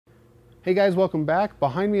Hey guys, welcome back.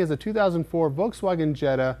 Behind me is a 2004 Volkswagen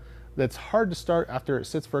Jetta that's hard to start after it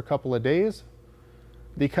sits for a couple of days.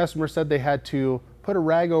 The customer said they had to put a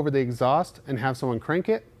rag over the exhaust and have someone crank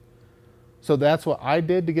it. So that's what I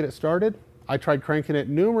did to get it started. I tried cranking it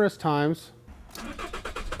numerous times.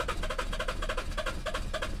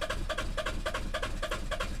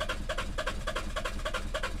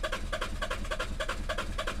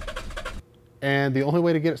 And the only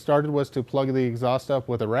way to get it started was to plug the exhaust up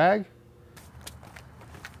with a rag.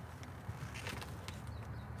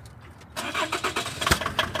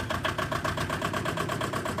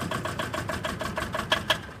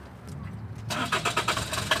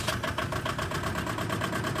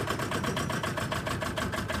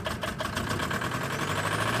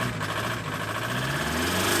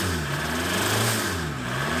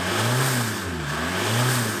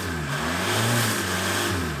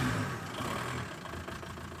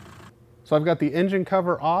 So I've got the engine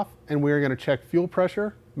cover off and we're going to check fuel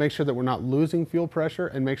pressure, make sure that we're not losing fuel pressure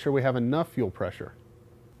and make sure we have enough fuel pressure.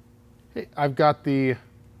 Okay, I've got the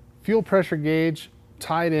fuel pressure gauge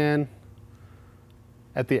tied in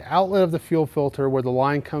at the outlet of the fuel filter where the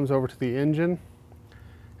line comes over to the engine.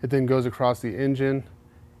 It then goes across the engine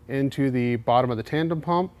into the bottom of the tandem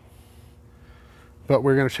pump. But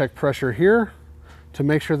we're going to check pressure here to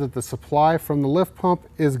make sure that the supply from the lift pump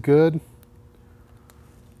is good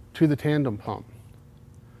to the tandem pump.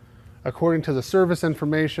 According to the service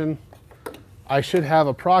information, I should have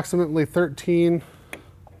approximately 13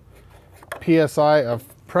 PSI of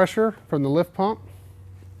pressure from the lift pump.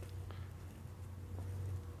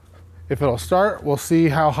 If it'll start, we'll see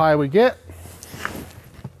how high we get.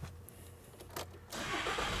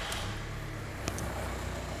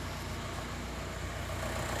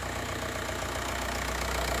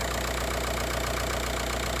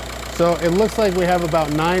 So it looks like we have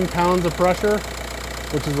about 9 pounds of pressure,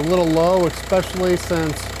 which is a little low, especially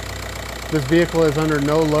since this vehicle is under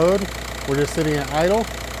no load. We're just sitting at idle.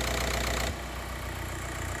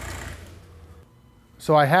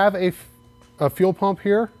 So I have a fuel pump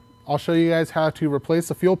here. I'll show you guys how to replace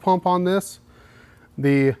the fuel pump on this,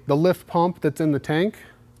 the lift pump that's in the tank.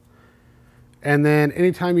 And then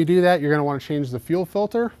anytime you do that, you're gonna wanna change the fuel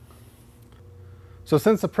filter. So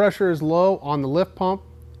since the pressure is low on the lift pump,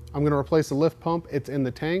 I'm going to replace the lift pump. It's in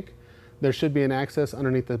the tank. There should be an access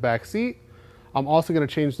underneath the back seat. I'm also going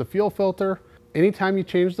to change the fuel filter. Anytime you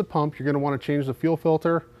change the pump, you're going to want to change the fuel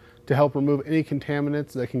filter to help remove any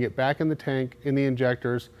contaminants that can get back in the tank, in the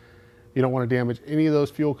injectors. You don't want to damage any of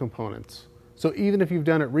those fuel components. So even if you've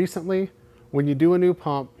done it recently, when you do a new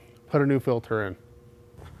pump, put a new filter in.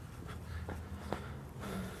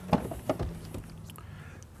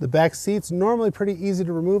 The back seat's normally pretty easy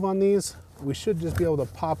to remove on these. We should just be able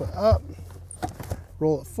to pop it up,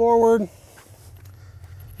 roll it forward. I'm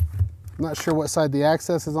not sure what side the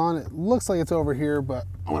access is on. It looks like it's over here, but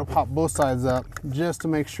I'm gonna pop both sides up just to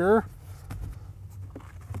make sure.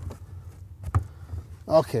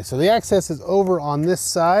 Okay, so the access is over on this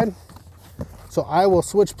side. So I will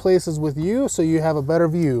switch places with you so you have a better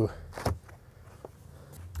view.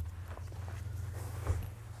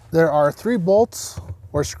 There are 3 bolts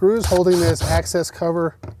or screws holding this access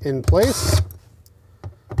cover in place.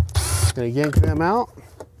 Gonna yank them out.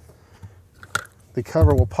 The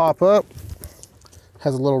cover will pop up.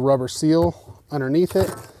 Has a little rubber seal underneath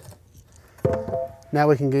it. Now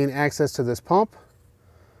we can gain access to this pump.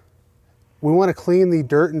 We want to clean the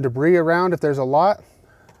dirt and debris around if there's a lot.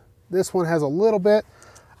 This one has a little bit.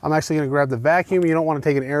 I'm actually gonna grab the vacuum. You don't want to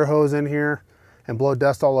take an air hose in here and blow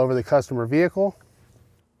dust all over the customer vehicle.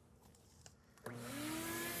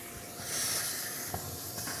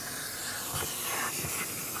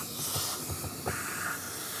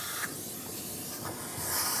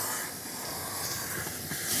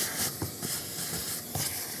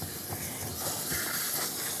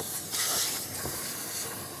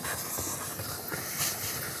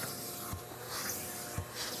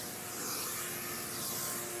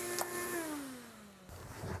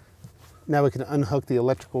 Now we can unhook the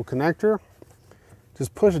electrical connector.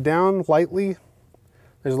 Just push down lightly.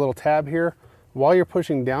 There's a little tab here. While you're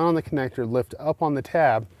pushing down on the connector, lift up on the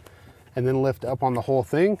tab and then lift up on the whole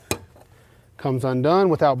thing. Comes undone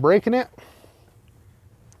without breaking it.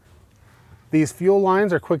 These fuel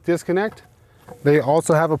lines are quick disconnect. They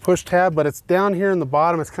also have a push tab, but it's down here in the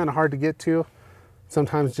bottom. It's kind of hard to get to.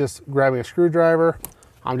 Sometimes just grabbing a screwdriver.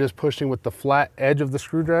 I'm just pushing with the flat edge of the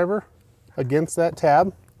screwdriver against that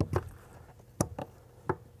tab.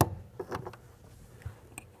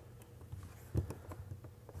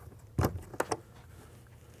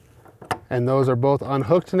 And those are both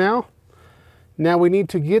unhooked now. Now we need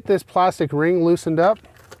to get this plastic ring loosened up.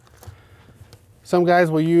 Some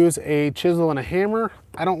guys will use a chisel and a hammer.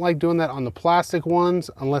 I don't like doing that on the plastic ones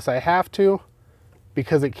unless I have to,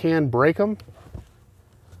 because it can break them.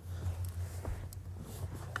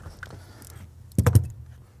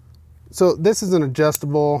 So this is an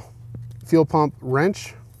adjustable fuel pump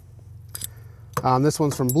wrench. This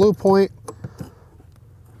one's from Blue Point.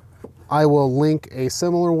 I will link a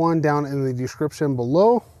similar one down in the description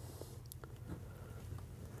below.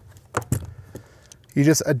 You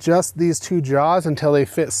just adjust these two jaws until they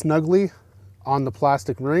fit snugly on the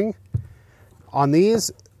plastic ring. On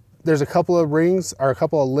these, there's a couple of rings or a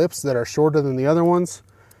couple of lips that are shorter than the other ones.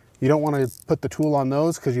 You don't want to put the tool on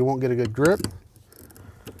those because you won't get a good grip.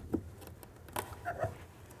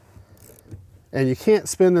 And you can't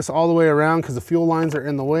spin this all the way around because the fuel lines are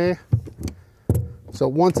in the way. So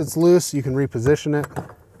once it's loose, you can reposition it.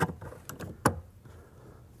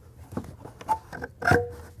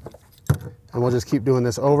 And we'll just keep doing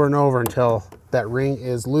this over and over until that ring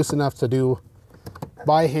is loose enough to do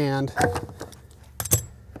by hand.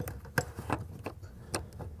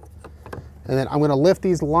 And then I'm going to lift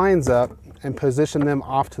these lines up and position them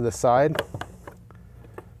off to the side.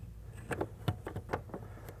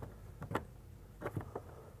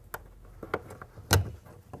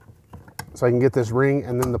 So I can get this ring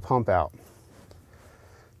and then the pump out.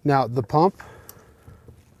 Now the pump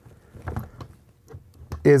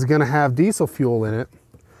is going to have diesel fuel in it,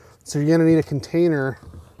 so you're going to need a container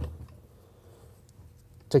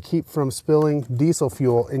to keep from spilling diesel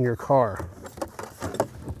fuel in your car.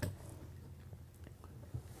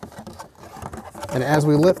 And as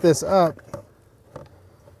we lift this up,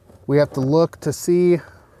 we have to look to see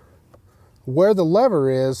where the lever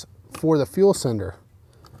is for the fuel sender,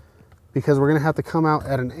 because we're going to have to come out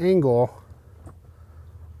at an angle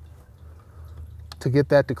to get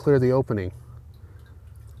that to clear the opening.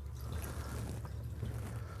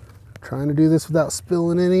 Trying to do this without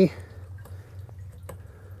spilling any.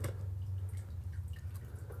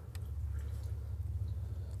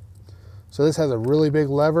 So this has a really big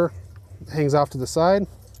lever, hangs off to the side.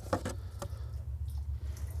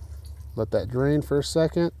 Let that drain for a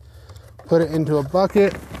second. Put it into a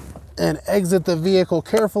bucket and exit the vehicle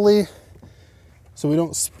carefully so we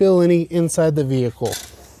don't spill any inside the vehicle.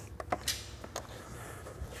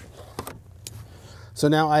 So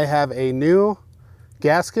now I have a new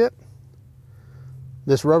gasket,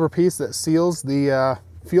 this rubber piece that seals the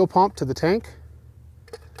fuel pump to the tank.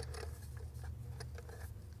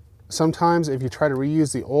 Sometimes if you try to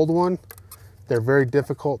reuse the old one, they're very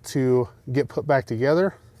difficult to get put back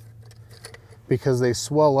together because they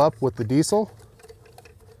swell up with the diesel.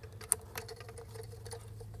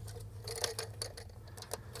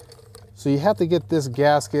 So you have to get this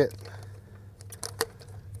gasket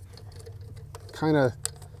kind of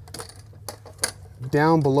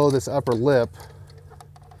down below this upper lip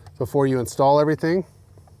before you install everything.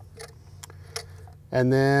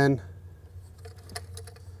 And then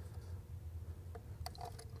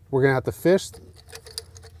we're gonna have to fish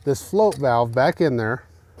this float valve back in there.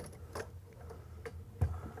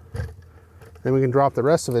 Then we can drop the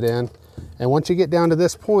rest of it in. And once you get down to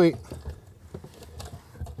this point,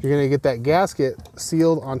 you're gonna get that gasket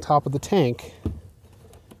sealed on top of the tank.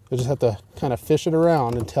 You just have to kind of fish it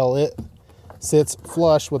around until it sits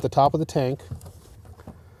flush with the top of the tank.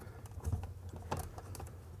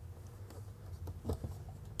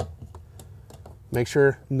 Make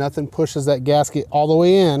sure nothing pushes that gasket all the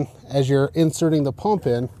way in as you're inserting the pump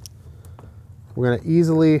in. We're gonna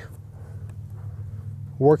easily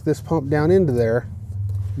work this pump down into there,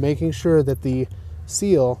 making sure that the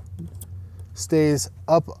seal stays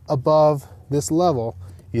up above this level.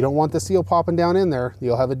 You don't want the seal popping down in there.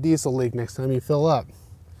 You'll have a diesel leak next time you fill up.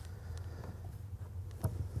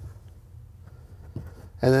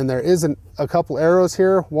 And then there is a couple arrows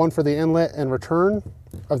here, one for the inlet and return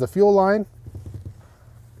of the fuel line.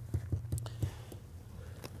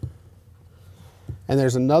 And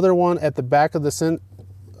there's another one at the back of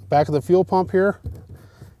the fuel pump here.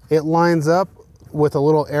 It lines up with a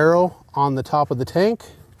little arrow on the top of the tank,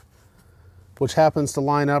 which happens to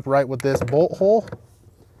line up right with this bolt hole.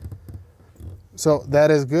 So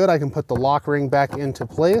that is good. I can put the lock ring back into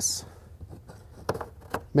place.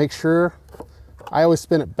 Make sure, I always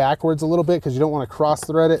spin it backwards a little bit because you don't want to cross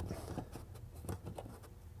thread it.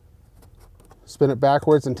 Spin it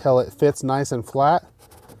backwards until it fits nice and flat,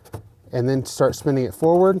 and then start spinning it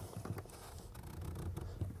forward.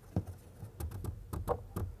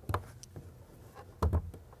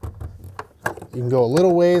 You can go a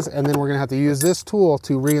little ways, and then we're gonna have to use this tool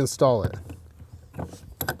to reinstall it.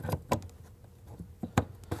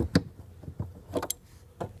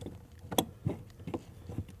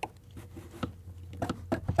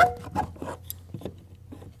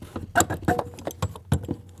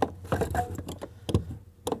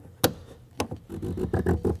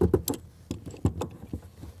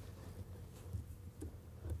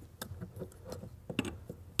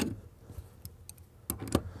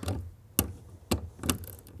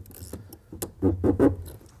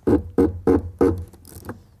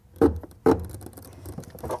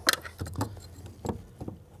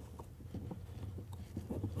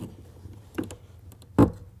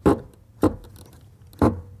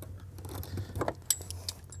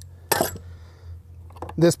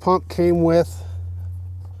 This pump came with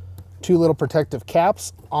two little protective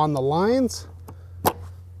caps on the lines.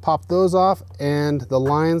 Pop those off and the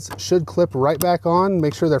lines should clip right back on.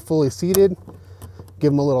 Make sure they're fully seated.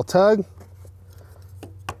 Give them a little tug.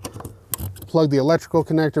 Plug the electrical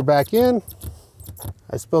connector back in.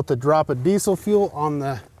 I spilled a drop of diesel fuel on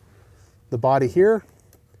the body here.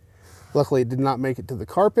 Luckily it did not make it to the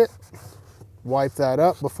carpet. Wipe that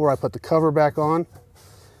up before I put the cover back on,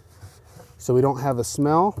 so we don't have a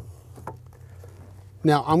smell.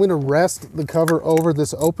 Now I'm gonna rest the cover over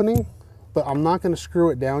this opening, but I'm not gonna screw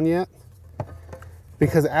it down yet,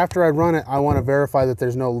 because after I run it, I wanna verify that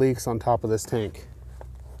there's no leaks on top of this tank.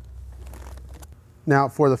 Now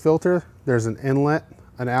for the filter, there's an inlet,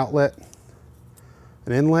 an outlet,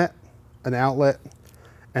 an inlet, an outlet,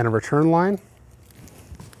 and a return line.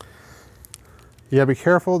 You gotta be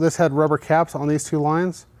careful, this had rubber caps on these two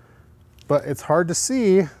lines, but it's hard to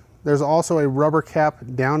see. There's also a rubber cap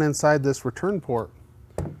down inside this return port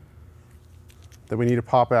that we need to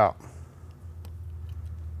pop out.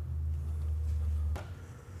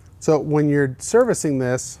 So when you're servicing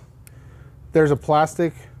this, there's a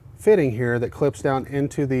plastic fitting here that clips down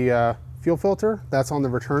into the fuel filter. That's on the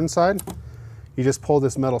return side. You just pull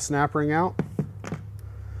this metal snap ring out.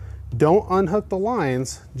 Don't unhook the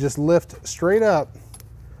lines, just lift straight up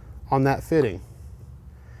on that fitting.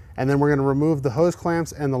 And then we're going to remove the hose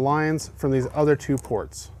clamps and the lines from these other two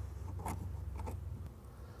ports.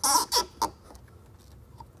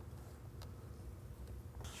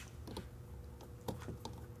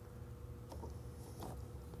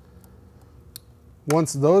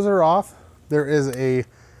 Once those are off, there is a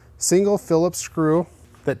single Phillips screw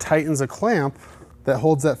that tightens a clamp that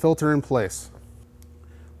holds that filter in place.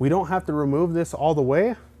 We don't have to remove this all the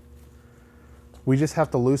way. We just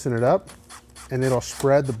have to loosen it up, and it'll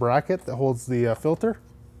spread the bracket that holds the filter.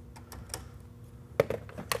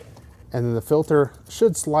 And then the filter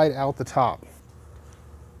should slide out the top.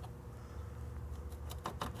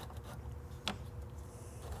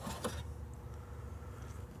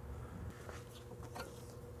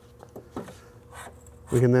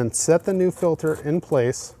 We can then set the new filter in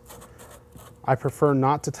place. I prefer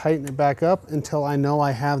not to tighten it back up until I know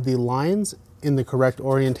I have the lines in the correct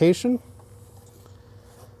orientation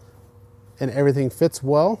and everything fits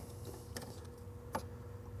well.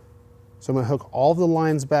 So I'm going to hook all the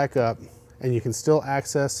lines back up, and you can still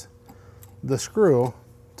access the screw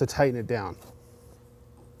to tighten it down.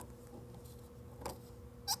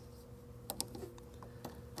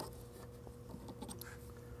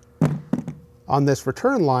 On this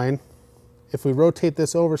return line, if we rotate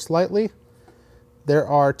this over slightly, there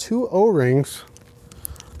are two O-rings,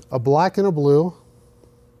 a black and a blue.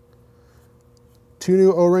 Two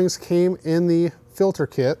new O-rings came in the filter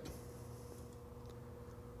kit.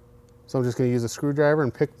 So I'm just going to use a screwdriver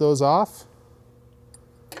and pick those off.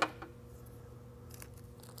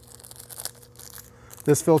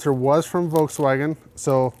 This filter was from Volkswagen,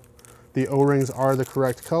 so the O-rings are the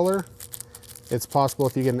correct color. It's possible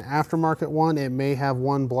if you get an aftermarket one, it may have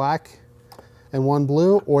one black and one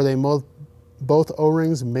blue, or both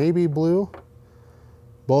O-rings may be blue,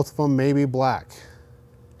 both of them may be black.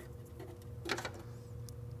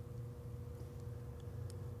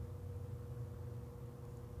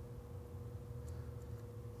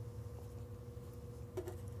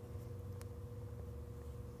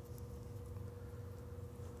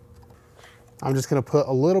 I'm just going to put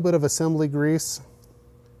a little bit of assembly grease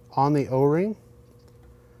on the O-ring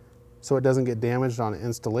so it doesn't get damaged on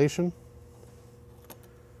installation.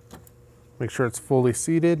 Make sure it's fully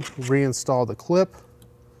seated, reinstall the clip.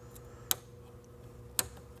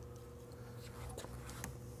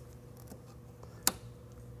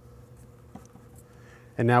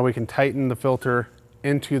 And now we can tighten the filter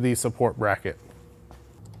into the support bracket.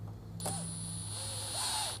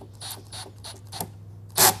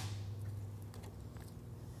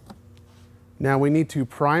 Now we need to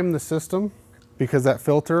prime the system because that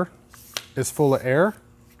filter is full of air.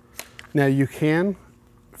 Now you can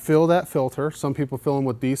fill that filter. Some people fill them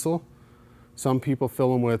with diesel. Some people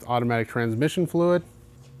fill them with automatic transmission fluid.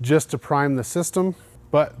 Just to prime the system,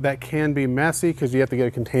 but that can be messy because you have to get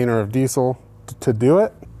a container of diesel to do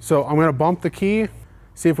it. So I'm gonna bump the key,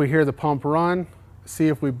 see if we hear the pump run, see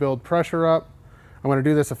if we build pressure up. I'm gonna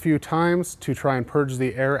do this a few times to try and purge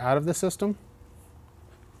the air out of the system.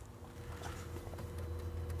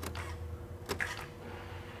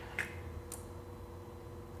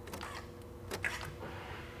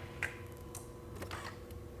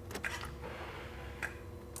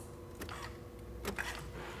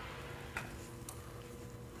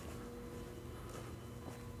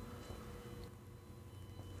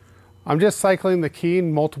 I'm just cycling the key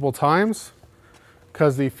multiple times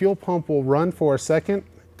because the fuel pump will run for a second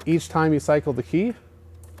each time you cycle the key.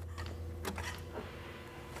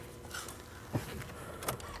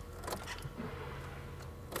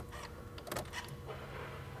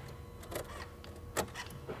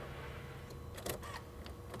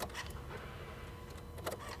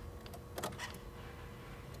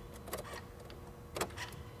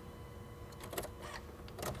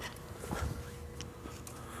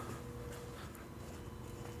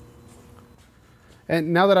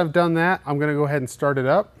 And now that I've done that, I'm gonna go ahead and start it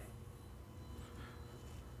up.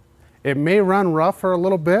 It may run rough for a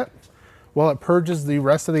little bit while it purges the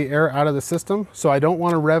rest of the air out of the system, so I don't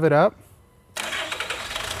wanna rev it up.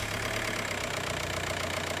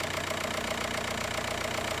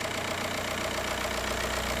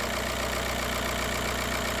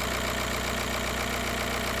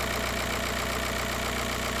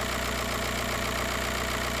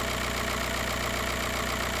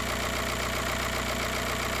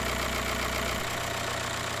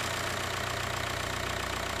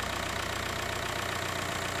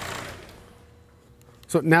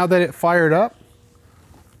 So now that it fired up,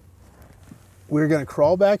 we're gonna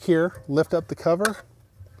crawl back here, lift up the cover,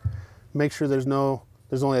 make sure there's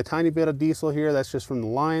only a tiny bit of diesel here, that's just from the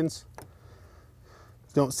lines.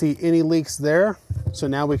 Don't see any leaks there. So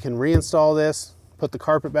now we can reinstall this, put the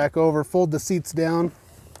carpet back over, fold the seats down.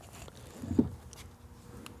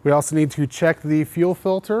 We also need to check the fuel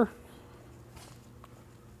filter.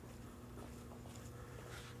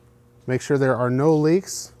 Make sure there are no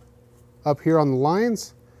leaks up here on the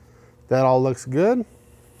lines. That all looks good.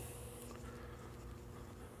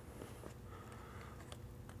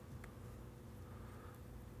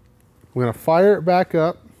 I'm going to fire it back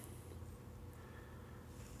up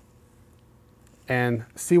and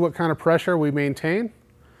see what kind of pressure we maintain.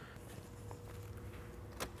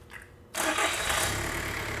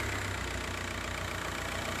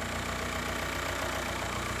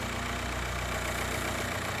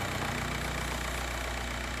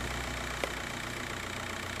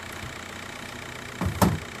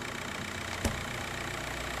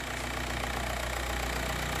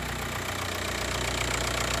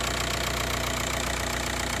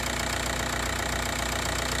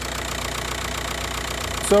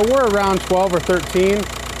 So we're around 12 or 13. It's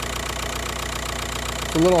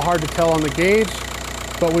a little hard to tell on the gauge,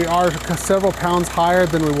 but we are several pounds higher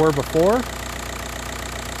than we were before.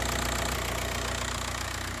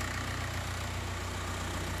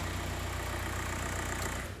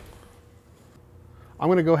 I'm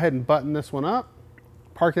gonna go ahead and button this one up,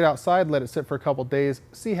 park it outside, let it sit for a couple days,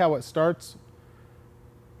 see how it starts.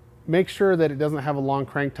 Make sure that it doesn't have a long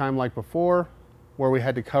crank time like before, where we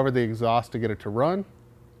had to cover the exhaust to get it to run.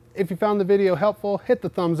 If you found the video helpful, hit the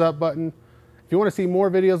thumbs up button. If you want to see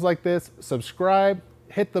more videos like this, subscribe,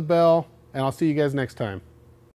 hit the bell, and I'll see you guys next time.